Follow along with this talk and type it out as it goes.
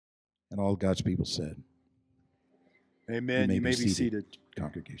And all God's people said, Amen. You may be seated.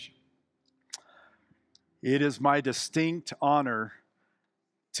 Congregation. It is my distinct honor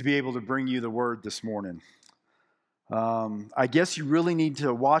to be able to bring you the word this morning. I guess you really need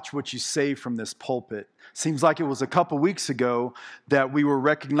to watch what you say from this pulpit. Seems like it was a couple weeks ago that we were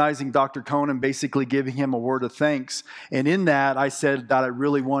recognizing Dr. Cohn and basically giving him a word of thanks. And in that, I said that I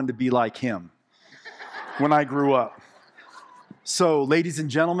really wanted to be like him when I grew up. So, ladies and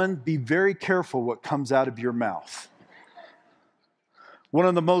gentlemen, be very careful what comes out of your mouth. One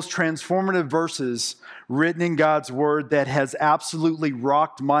of the most transformative verses written in God's Word that has absolutely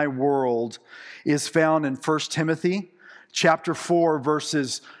rocked my world is found in 1 Timothy chapter 4,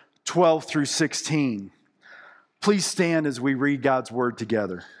 verses 12 through 16. Please stand as we read God's Word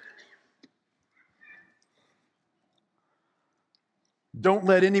together. Don't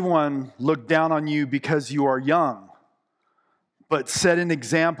let anyone look down on you because you are young, but set an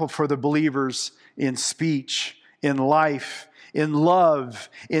example for the believers in speech, in life, in love,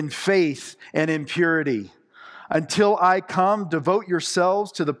 in faith, and in purity. Until I come, devote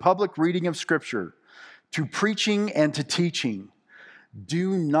yourselves to the public reading of Scripture, to preaching and to teaching.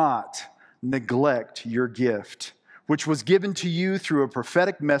 Do not neglect your gift, which was given to you through a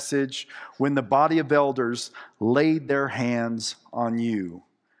prophetic message when the body of elders laid their hands on you.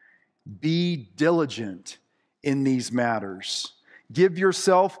 Be diligent in these matters. Give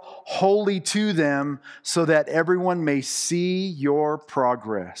yourself wholly to them so that everyone may see your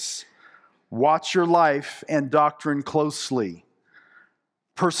progress. Watch your life and doctrine closely.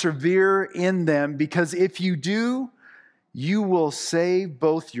 Persevere in them, because if you do, you will save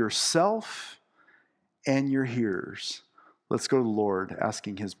both yourself and your hearers. Let's go to the Lord,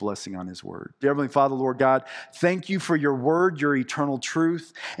 asking His blessing on His word. Dear Heavenly Father, Lord God, thank you for your word, your eternal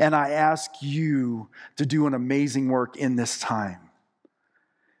truth, and I ask you to do an amazing work in this time,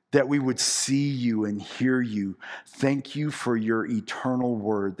 that we would see you and hear you. Thank you for your eternal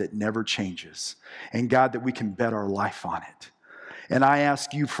word that never changes. And God, that we can bet our life on it. And I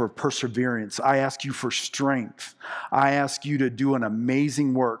ask you for perseverance. I ask you for strength. I ask you to do an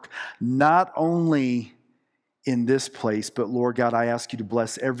amazing work, not only in this place, but Lord God, I ask you to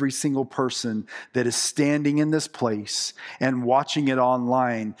bless every single person that is standing in this place and watching it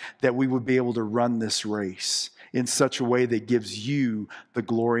online, that we would be able to run this race in such a way that gives you the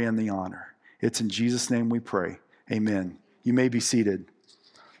glory and the honor. It's in Jesus' name we pray. Amen. You may be seated.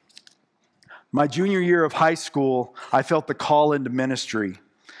 My junior year of high school, I felt the call into ministry.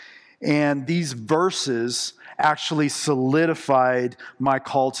 And these verses actually solidified my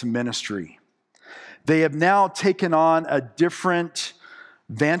call to ministry. They have now taken on a different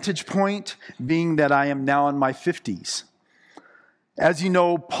vantage point, being that I am now in my 50s. As you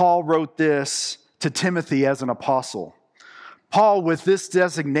know, Paul wrote this to Timothy as an apostle. Paul, with this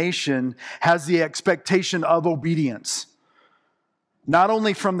designation, has the expectation of obedience, not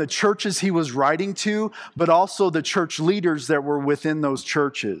only from the churches he was writing to, but also the church leaders that were within those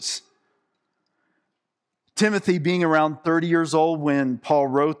churches. Timothy, being around 30 years old when Paul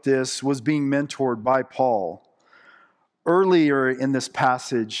wrote this, was being mentored by Paul. Earlier in this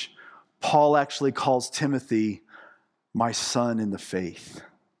passage, Paul actually calls Timothy my son in the faith.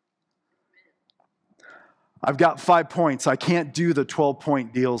 I've got 5 points. I can't do the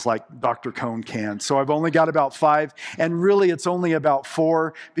 12-point deals like Dr. Cohn can. So I've only got about 5. And really, it's only about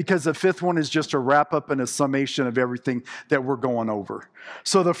 4, because the 5th one is just a wrap-up and a summation of everything that we're going over.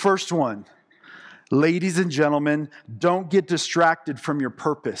 So the first one, ladies and gentlemen, don't get distracted from your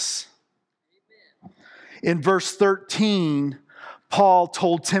purpose. In verse 13, Paul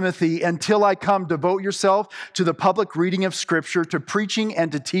told Timothy, until I come, devote yourself to the public reading of Scripture, to preaching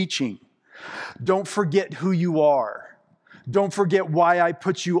and to teaching. Don't forget who you are. Don't forget why I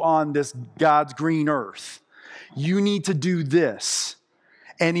put you on this God's green earth. You need to do this.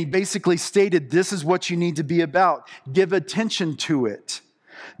 And he basically stated, this is what you need to be about. Give attention to it.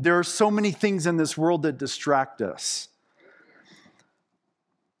 There are so many things in this world that distract us.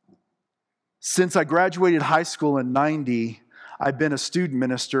 Since I graduated high school in 90, I've been a student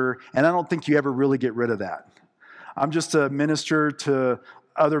minister, and I don't think you ever really get rid of that. I'm just a minister to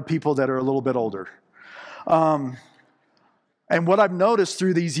other people that are a little bit older. And what I've noticed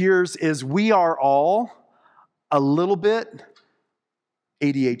through these years is we are all a little bit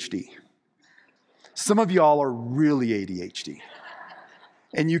ADHD. Some of y'all are really ADHD.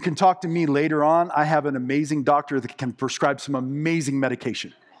 And you can talk to me later on. I have an amazing doctor that can prescribe some amazing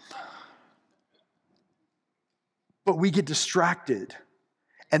medication. But we get distracted.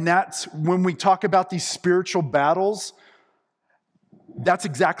 And that's when we talk about these spiritual battles, That's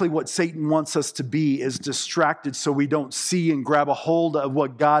exactly what Satan wants us to be, is distracted so we don't see and grab a hold of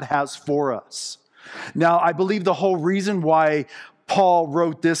what God has for us. Now, I believe the whole reason why Paul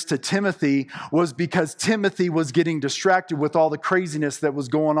wrote this to Timothy was because Timothy was getting distracted with all the craziness that was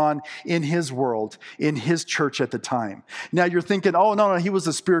going on in his world, in his church at the time. Now you're thinking, oh, no, he was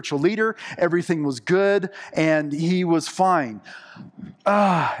a spiritual leader. Everything was good and he was fine.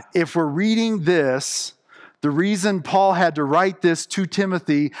 If we're reading this, the reason Paul had to write this to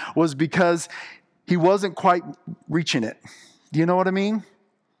Timothy was because he wasn't quite reaching it. Do you know what I mean?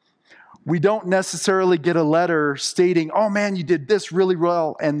 We don't necessarily get a letter stating, oh man, you did this really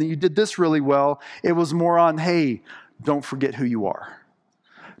well and you did this really well. It was more on, hey, don't forget who you are.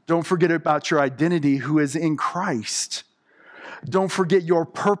 Don't forget about your identity, who is in Christ. Don't forget your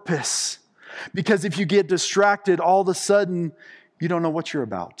purpose. Because if you get distracted, all of a sudden, you don't know what you're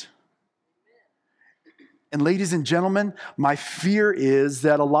about. And ladies and gentlemen, my fear is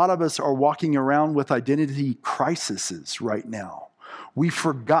that a lot of us are walking around with identity crises right now. We've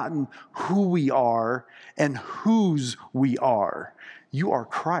forgotten who we are and whose we are. You are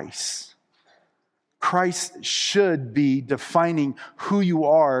Christ. Christ should be defining who you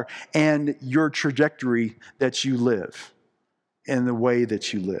are and your trajectory that you live and the way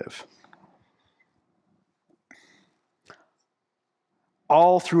that you live.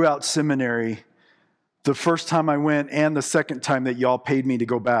 All throughout seminary, the first time I went and the second time that y'all paid me to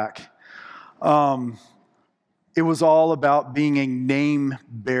go back, it was all about being a name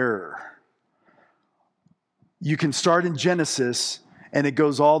bearer. You can start in Genesis and it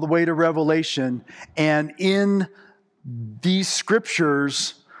goes all the way to Revelation. And in these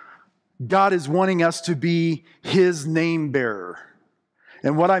scriptures, God is wanting us to be his name bearer.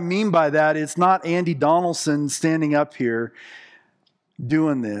 And what I mean by that, it's not Andy Donalson standing up here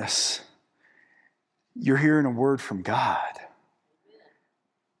doing this. You're hearing a word from God.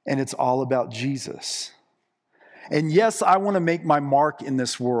 And it's all about Jesus. And yes, I want to make my mark in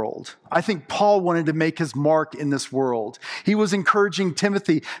this world. I think Paul wanted to make his mark in this world. He was encouraging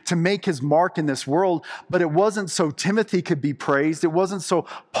Timothy to make his mark in this world, but it wasn't so Timothy could be praised. It wasn't so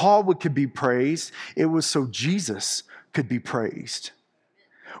Paul could be praised. It was so Jesus could be praised.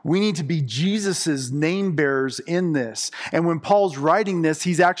 We need to be Jesus's name bearers in this. And when Paul's writing this,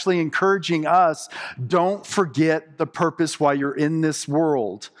 he's actually encouraging us, don't forget the purpose why you're in this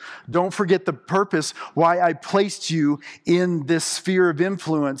world. Don't forget the purpose why I placed you in this sphere of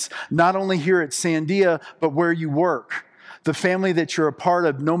influence, not only here at Sandia, but where you work, the family that you're a part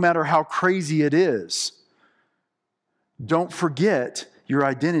of, no matter how crazy it is. Don't forget your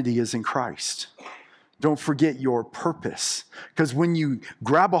identity is in Christ. Don't forget your purpose. Because when you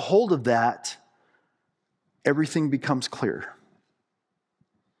grab a hold of that, everything becomes clear.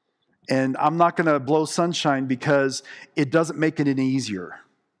 And I'm not going to blow sunshine because it doesn't make it any easier.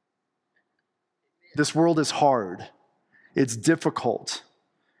 This world is hard. It's difficult.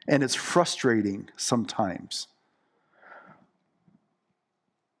 And it's frustrating sometimes.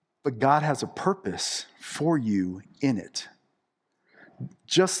 But God has a purpose for you in it.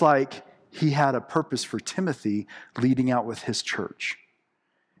 Just like he had a purpose for Timothy leading out with his church.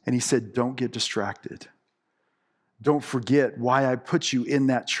 And he said, don't get distracted. Don't forget why I put you in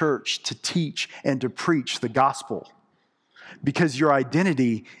that church to teach and to preach the gospel. Because your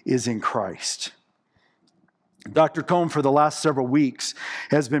identity is in Christ. Dr. Cohn, for the last several weeks,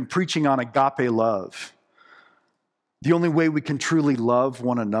 has been preaching on agape love. The only way we can truly love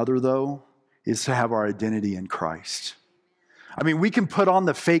one another, though, is to have our identity in Christ. I mean, we can put on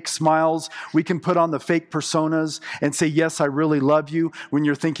the fake smiles, we can put on the fake personas and say, yes, I really love you, when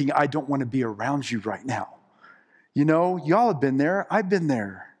you're thinking, I don't want to be around you right now. You know, y'all have been there, I've been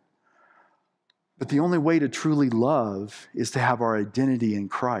there. But the only way to truly love is to have our identity in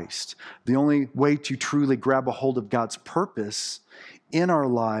Christ. The only way to truly grab a hold of God's purpose in our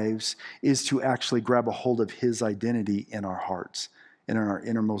lives is to actually grab a hold of his identity in our hearts and in our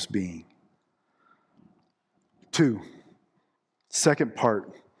innermost being. 2. Second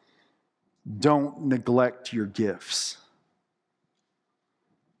part, don't neglect your gifts.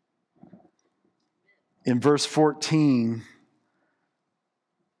 In verse 14,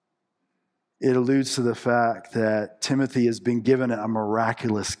 it alludes to the fact that Timothy has been given a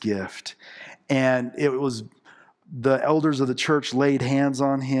miraculous gift. And it was the elders of the church laid hands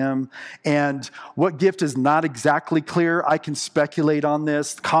on him. And what gift is not exactly clear. I can speculate on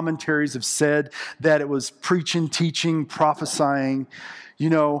this. Commentaries have said that it was preaching, teaching, prophesying,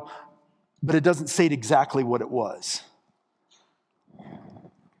 but it doesn't state exactly what it was.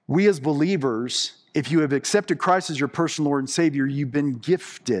 We as believers, if you have accepted Christ as your personal Lord and Savior, you've been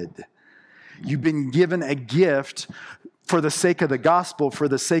gifted. You've been given a gift for the sake of the gospel, for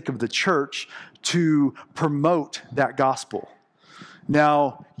the sake of the church, to promote that gospel.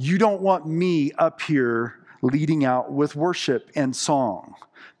 Now, you don't want me up here leading out with worship and song.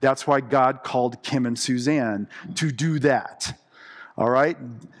 That's why God called Kim and Suzanne to do that. All right?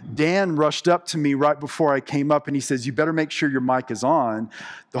 Dan rushed up to me right before I came up and he says, you better make sure your mic is on.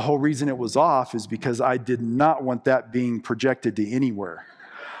 The whole reason it was off is because I did not want that being projected to anywhere.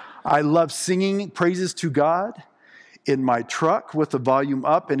 I love singing praises to God in my truck with the volume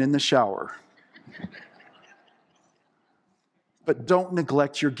up and in the shower. But don't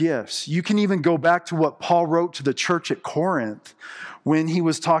neglect your gifts. You can even go back to what Paul wrote to the church at Corinth when he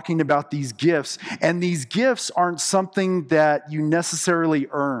was talking about these gifts. And these gifts aren't something that you necessarily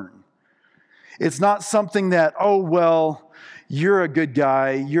earn. It's not something that, oh, well, you're a good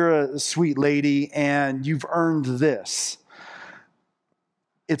guy, you're a sweet lady, and you've earned this.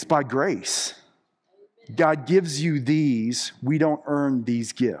 It's by grace. God gives you these. We don't earn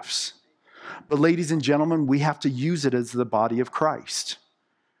these gifts. But ladies and gentlemen, we have to use it as the body of Christ.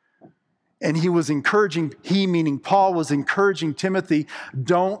 And he was encouraging, he meaning Paul was encouraging Timothy,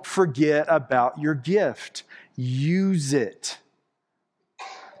 don't forget about your gift. Use it.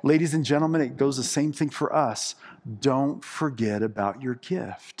 Ladies and gentlemen, it goes the same thing for us. Don't forget about your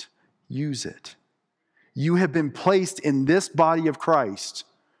gift. Use it. You have been placed in this body of Christ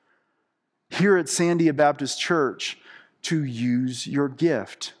here at Sandia Baptist Church to use your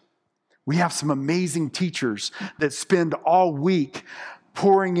gift. We have some amazing teachers that spend all week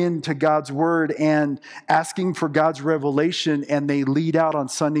pouring into God's word and asking for God's revelation, and they lead out on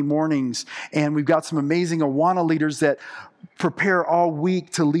Sunday mornings. And we've got some amazing Awana leaders that prepare all week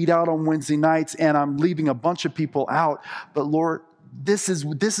to lead out on Wednesday nights, and I'm leaving a bunch of people out. But Lord, this is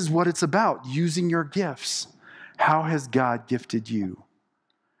what it's about, using your gifts. How has God gifted you?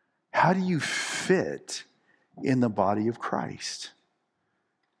 How do you fit in the body of Christ?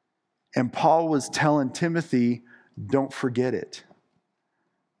 And Paul was telling Timothy, don't forget it.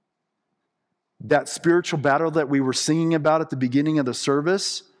 That spiritual battle that we were singing about at the beginning of the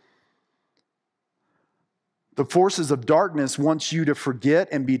service, the forces of darkness wants you to forget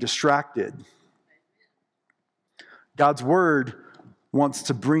and be distracted. God's word wants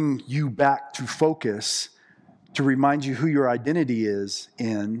to bring you back to focus, to remind you who your identity is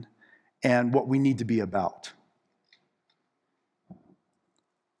in and what we need to be about.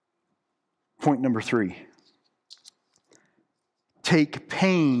 Point number 3. Take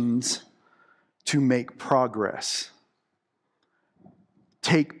pains to make progress.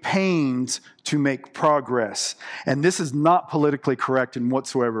 Take pains to make progress. And this is not politically correct in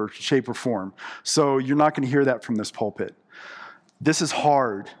whatsoever shape or form. So you're not going to hear that from this pulpit. This is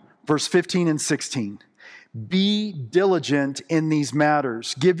hard. Verse 15 and 16. Be diligent in these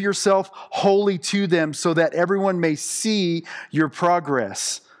matters. Give yourself wholly to them so that everyone may see your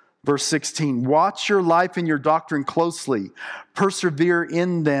progress. Verse 16, watch your life and your doctrine closely. Persevere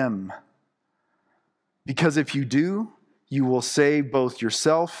in them. Because if you do, you will save both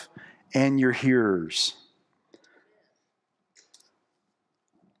yourself and your hearers.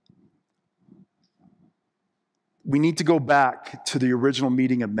 We need to go back to the original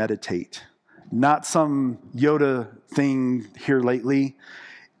meaning of meditate. Not some Yoda thing here lately.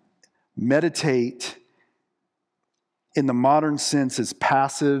 Meditate in the modern sense is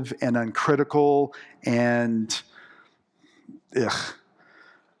passive and uncritical and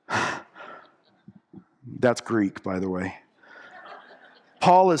that's Greek, by the way.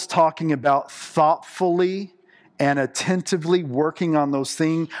 Paul is talking about thoughtfully and attentively working on those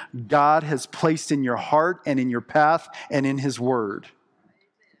things God has placed in your heart and in your path and in his word.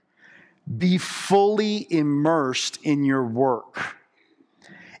 Be fully immersed in your work.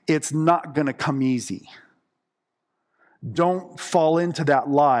 It's not going to come easy. Don't fall into that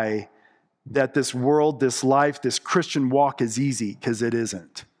lie that this world, this life, this Christian walk is easy, because it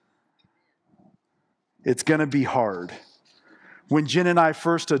isn't. It's going to be hard. When Jen and I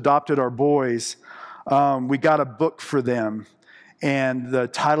first adopted our boys, we got a book for them, and the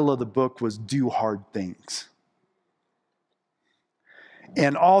title of the book was Do Hard Things.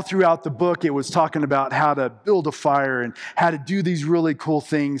 And all throughout the book, it was talking about how to build a fire and how to do these really cool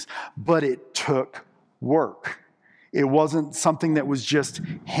things, but it took work. It wasn't something that was just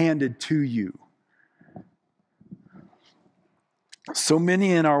handed to you. So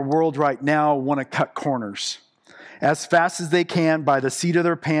many in our world right now want to cut corners as fast as they can by the seat of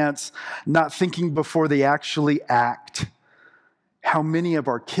their pants, not thinking before they actually act. How many of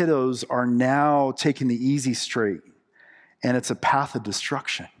our kiddos are now taking the easy straight, and it's a path of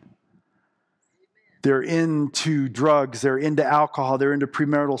destruction. They're into drugs, they're into alcohol, they're into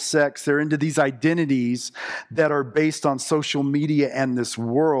premarital sex, they're into these identities that are based on social media and this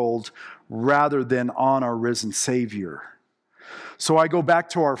world rather than on our risen Savior. So I go back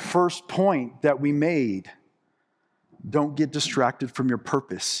to our first point that we made. Don't get distracted from your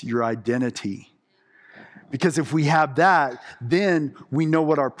purpose, your identity. Because if we have that, then we know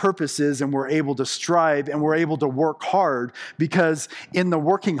what our purpose is and we're able to strive and we're able to work hard. Because in the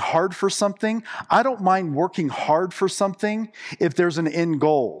working hard for something, I don't mind working hard for something if there's an end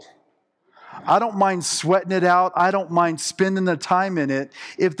goal. I don't mind sweating it out. I don't mind spending the time in it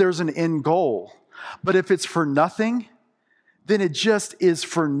if there's an end goal. But if it's for nothing, then it just is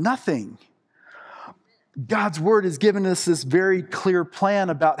for nothing. God's word has given us this very clear plan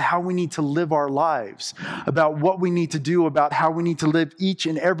about how we need to live our lives, about what we need to do, about how we need to live each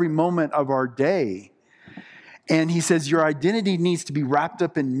and every moment of our day. And he says, your identity needs to be wrapped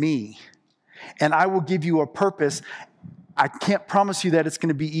up in me, and I will give you a purpose. I can't promise you that it's going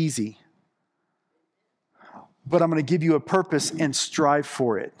to be easy, but I'm going to give you a purpose and strive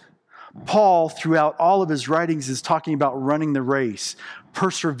for it. Paul, throughout all of his writings, is talking about running the race,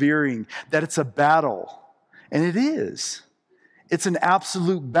 persevering, that it's a battle. And it is. It's an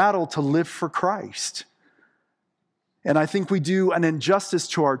absolute battle to live for Christ. And I think we do an injustice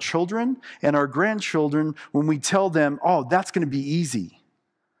to our children and our grandchildren when we tell them, oh, that's going to be easy.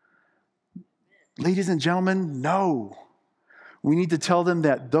 Ladies and gentlemen, no. We need to tell them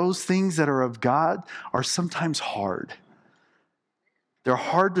that those things that are of God are sometimes hard. They're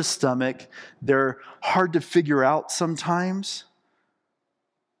hard to stomach. They're hard to figure out sometimes.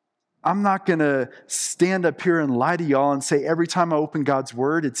 I'm not going to stand up here and lie to y'all and say every time I open God's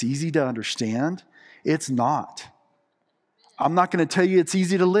word, it's easy to understand. It's not. I'm not going to tell you it's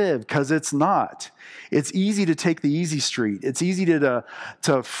easy to live, because it's not. It's easy to take the easy street. It's easy to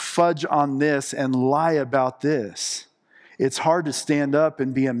fudge on this and lie about this. It's hard to stand up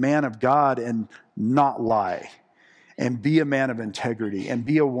and be a man of God and not lie, and be a man of integrity and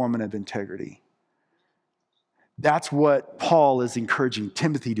be a woman of integrity. That's what Paul is encouraging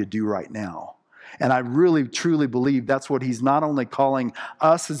Timothy to do right now. And I really, truly believe that's what he's not only calling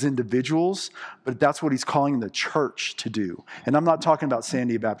us as individuals, but that's what he's calling the church to do. And I'm not talking about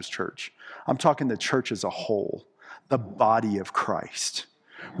Sandia Baptist Church. I'm talking the church as a whole, the body of Christ.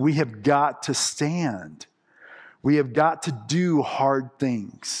 We have got to stand. We have got to do hard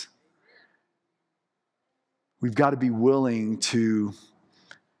things. We've got to be willing to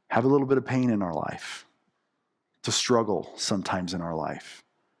have a little bit of pain in our life, to struggle sometimes in our life,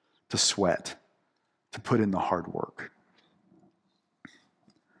 to sweat, to put in the hard work.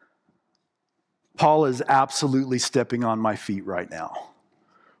 Paul is absolutely stepping on my feet right now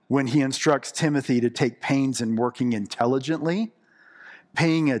when he instructs Timothy to take pains in working intelligently,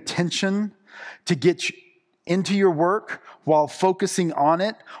 paying attention, to get into your work while focusing on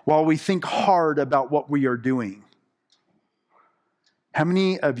it, while we think hard about what we are doing. How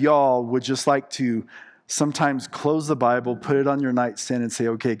many of y'all would just like to sometimes close the Bible, put it on your nightstand and say,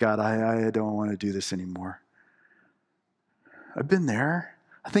 okay, God, I don't want to do this anymore? I've been there.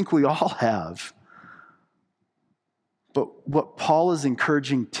 I think we all have. But what Paul is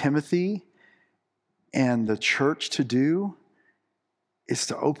encouraging Timothy and the church to do is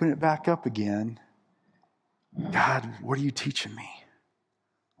to open it back up again. God, what are you teaching me?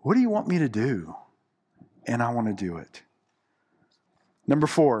 What do you want me to do? And I want to do it. Number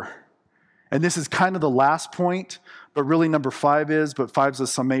 4. And this is kind of the last point, but really number 5 is, but 5's a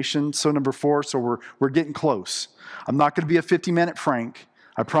summation. So number 4, so we're getting close. I'm not going to be a 50-minute Frank,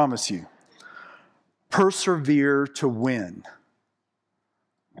 I promise you. Persevere to win.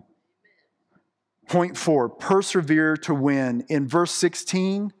 Point 4, persevere to win. In verse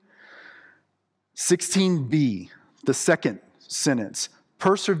 16, 16b, the second sentence,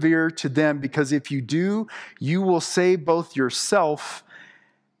 persevere to them, because if you do, you will save both yourself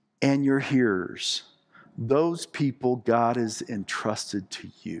and your hearers. Those people God has entrusted to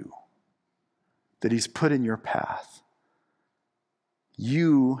you, that he's put in your path.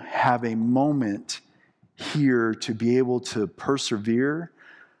 You have a moment here to be able to persevere,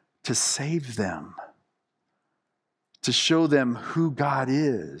 to save them, to show them who God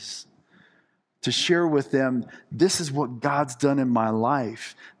is, to share with them, this is what God's done in my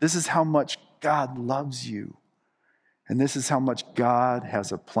life. This is how much God loves you. And this is how much God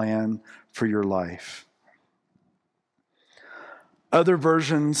has a plan for your life. Other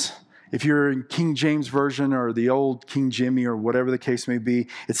versions, if you're in King James Version or the old King Jimmy or whatever the case may be,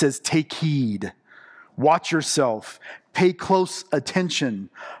 it says, take heed, watch yourself, pay close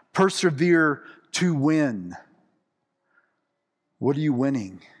attention, persevere to win. What are you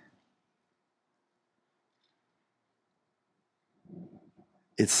winning?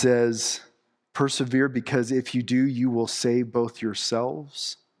 It says, persevere, because if you do, you will save both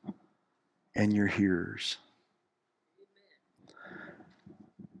yourselves and your hearers.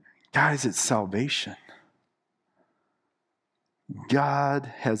 Guys, it's salvation.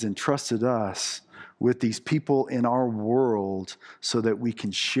 God has entrusted us with these people in our world so that we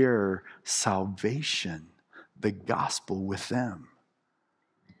can share salvation, the gospel, with them,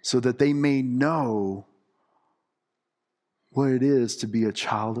 so that they may know what it is to be a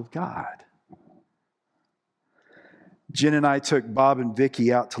child of God. Jen and I took Bob and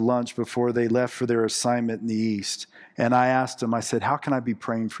Vicky out to lunch before they left for their assignment in the East. And I asked them, I said, how can I be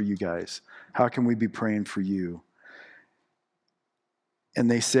praying for you guys? How can we be praying for you? And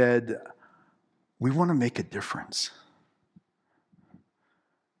they said, we want to make a difference.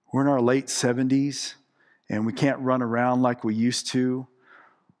 We're in our late 70s, and we can't run around like we used to.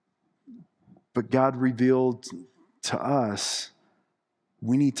 But God revealed to us,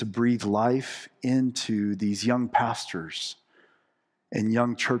 we need to breathe life into these young pastors and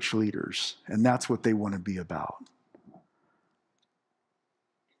young church leaders, and that's what they want to be about.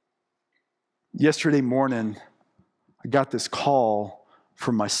 Yesterday morning, I got this call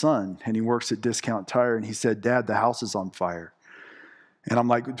from my son, and he works at Discount Tire, and he said, Dad, the house is on fire. And I'm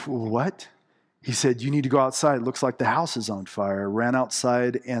like, what? He said, you need to go outside. It looks like the house is on fire. I ran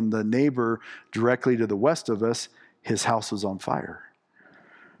outside, and the neighbor directly to the west of us, his house was on fire.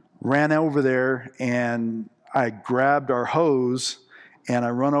 Ran over there, and I grabbed our hose, and I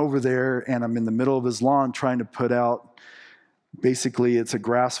run over there, and I'm in the middle of his lawn trying to put out, basically it's a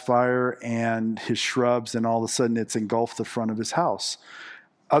grass fire and his shrubs, and all of a sudden it's engulfed the front of his house.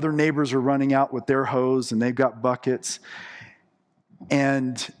 Other neighbors are running out with their hose, and they've got buckets.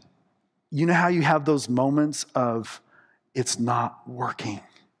 And you know how you have those moments of, it's not working.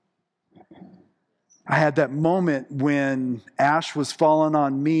 I had that moment when ash was falling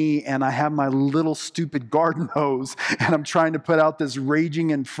on me, and I have my little stupid garden hose, and I'm trying to put out this raging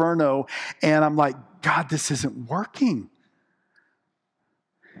inferno, and I'm like, God, this isn't working.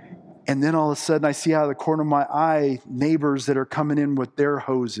 And then all of a sudden I see out of the corner of my eye neighbors that are coming in with their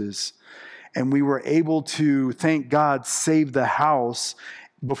hoses. And we were able to, thank God, save the house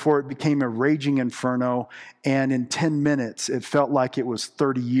before it became a raging inferno. And in 10 minutes, it felt like it was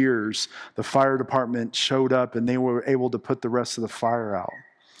 30 years. The fire department showed up and they were able to put the rest of the fire out.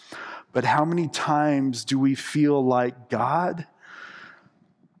 But how many times do we feel like, God,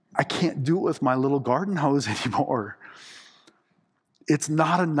 I can't do it with my little garden hose anymore. It's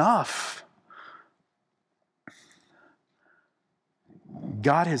not enough.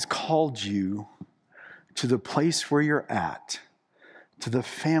 God has called you to the place where you're at, to the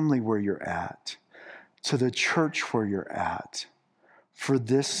family where you're at, to the church where you're at, for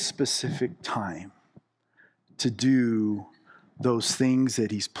this specific time, to do those things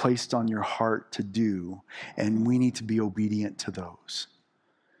that He's placed on your heart to do, and we need to be obedient to those.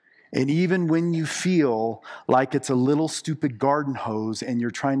 And even when you feel like it's a little stupid garden hose and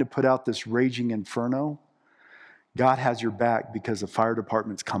you're trying to put out this raging inferno, God has your back because the fire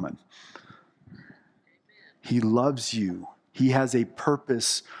department's coming. He loves you. He has a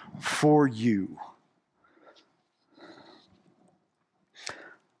purpose for you.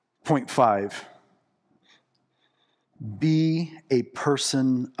 Point 5, be a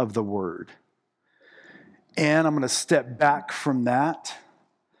person of the word. And I'm going to step back from that.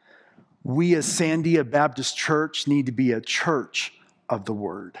 We as Sandia Baptist Church need to be a church of the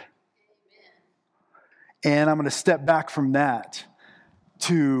word. And I'm going to step back from that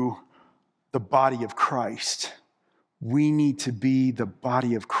to the body of Christ. We need to be the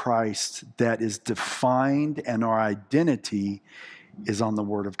body of Christ that is defined, and our identity is on the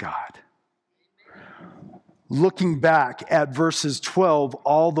Word of God. Looking back at verses 12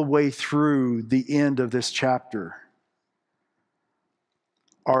 all the way through the end of this chapter,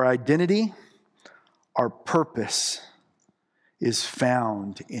 our identity, our purpose is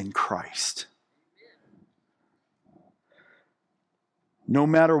found in Christ. No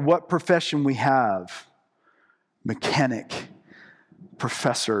matter what profession we have, mechanic,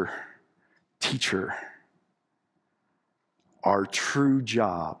 professor, teacher, our true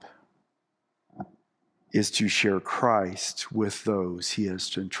job is to share Christ with those He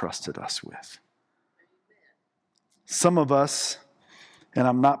has entrusted us with. Some of us, and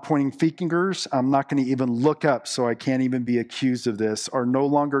I'm not pointing fingers, I'm not going to even look up so I can't even be accused of this, are no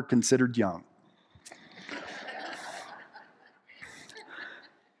longer considered young.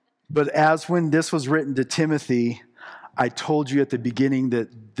 But as when this was written to Timothy, I told you at the beginning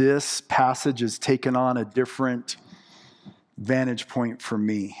that this passage has taken on a different vantage point for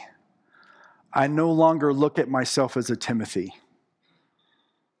me. I no longer look at myself as a Timothy.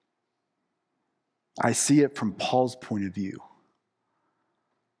 I see it from Paul's point of view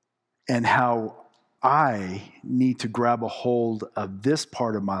and how I need to grab a hold of this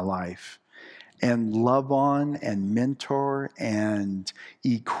part of my life and love on and mentor and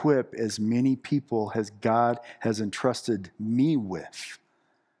equip as many people as God has entrusted me with.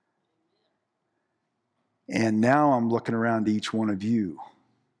 And now I'm looking around to each one of you.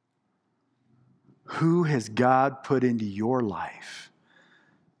 Who has God put into your life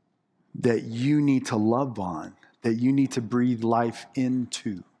that you need to love on, that you need to breathe life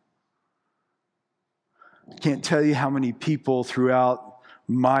into? I can't tell you how many people throughout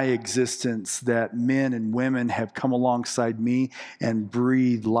my existence that men and women have come alongside me and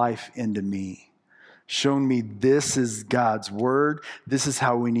breathed life into me. Shown me this is God's word. This is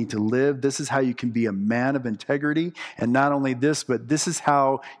how we need to live. This is how you can be a man of integrity. And not only this, but this is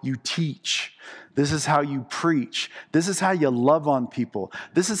how you teach. This is how you preach. This is how you love on people.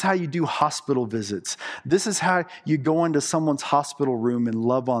 This is how you do hospital visits. This is how you go into someone's hospital room and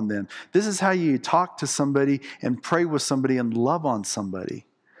love on them. This is how you talk to somebody and pray with somebody and love on somebody.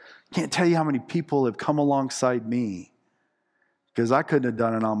 Can't tell you how many people have come alongside me because I couldn't have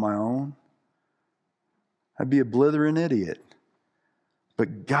done it on my own. I'd be a blithering idiot.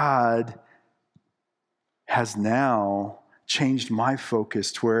 But God has now changed my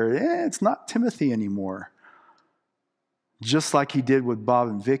focus to where it's not Timothy anymore. Just like he did with Bob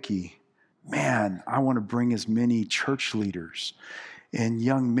and Vicky. Man, I want to bring as many church leaders and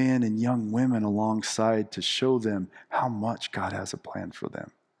young men and young women alongside to show them how much God has a plan for them.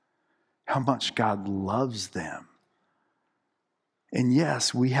 How much God loves them. And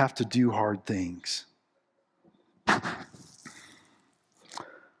yes, we have to do hard things.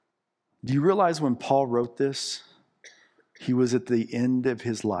 Do you realize when Paul wrote this, he was at the end of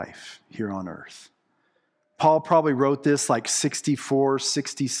his life here on earth? Paul probably wrote this like 64,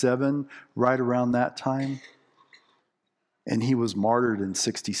 67, right around that time. And he was martyred in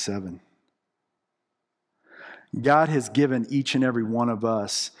 67. God has given each and every one of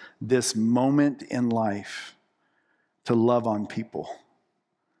us this moment in life to love on people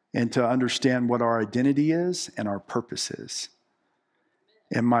and to understand what our identity is and our purpose is.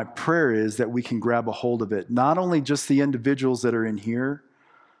 And my prayer is that we can grab a hold of it. Not only just the individuals that are in here,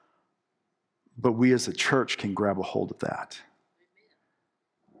 but we as a church can grab a hold of that.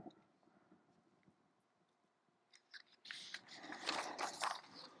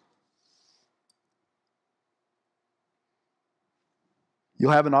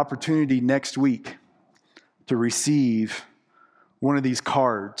 You'll have an opportunity next week to receive one of these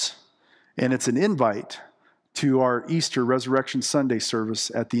cards. And it's an invite to our Easter Resurrection Sunday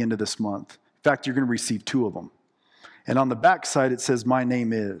service at the end of this month. In fact, you're going to receive 2 of them. And on the back side, it says, "My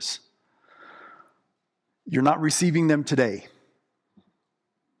name is." You're not receiving them today.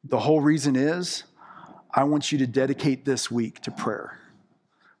 The whole reason is, I want you to dedicate this week to prayer.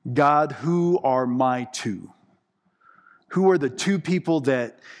 God, who are my 2? Who are the 2 people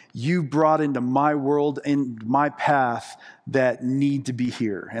that you brought into my world, in my path, that need to be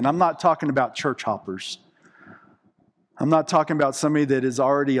here? And I'm not talking about church hoppers. I'm not talking about somebody that is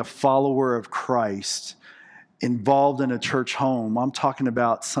already a follower of Christ, involved in a church home. I'm talking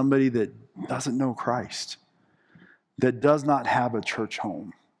about somebody that doesn't know Christ, that does not have a church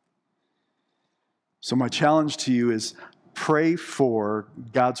home. So my challenge to you is pray for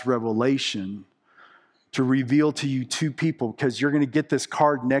God's revelation to reveal to you 2 people, because you're going to get this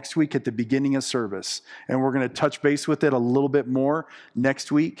card next week at the beginning of service. And we're going to touch base with it a little bit more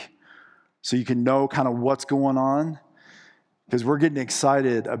next week so you can know kind of what's going on. Because we're getting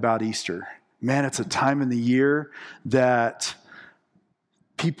excited about Easter. Man, it's a time in the year that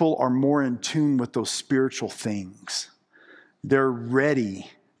people are more in tune with those spiritual things. They're ready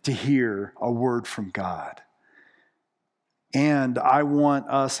to hear a word from God. And I want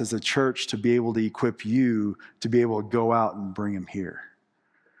us as a church to be able to equip you to be able to go out and bring them here.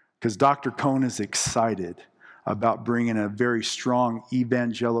 Because Dr. Cohn is excited about bringing a very strong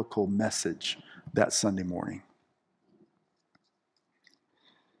evangelical message that Sunday morning.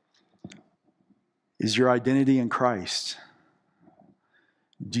 Is your identity in Christ?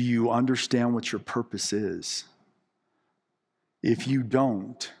 Do you understand what your purpose is? If you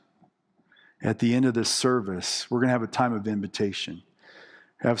don't, at the end of this service, we're going to have a time of invitation.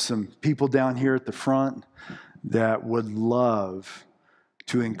 Have some people down here at the front that would love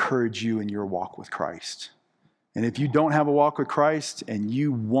to encourage you in your walk with Christ. And if you don't have a walk with Christ and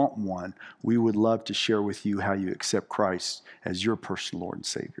you want one, we would love to share with you how you accept Christ as your personal Lord and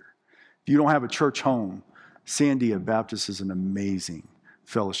Savior. If you don't have a church home, Sandia Baptist is an amazing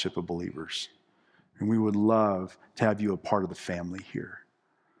fellowship of believers. And we would love to have you a part of the family here.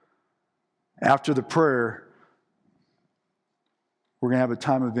 After the prayer, we're going to have a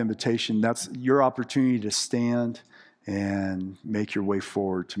time of invitation. That's your opportunity to stand and make your way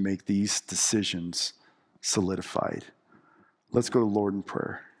forward to make these decisions solidified. Let's go to the Lord in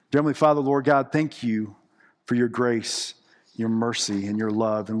prayer. Dear Heavenly Father, Lord God, thank you for your grace, your mercy, and your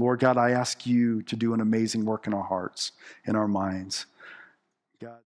love. And Lord God, I ask you to do an amazing work in our hearts and our minds. God.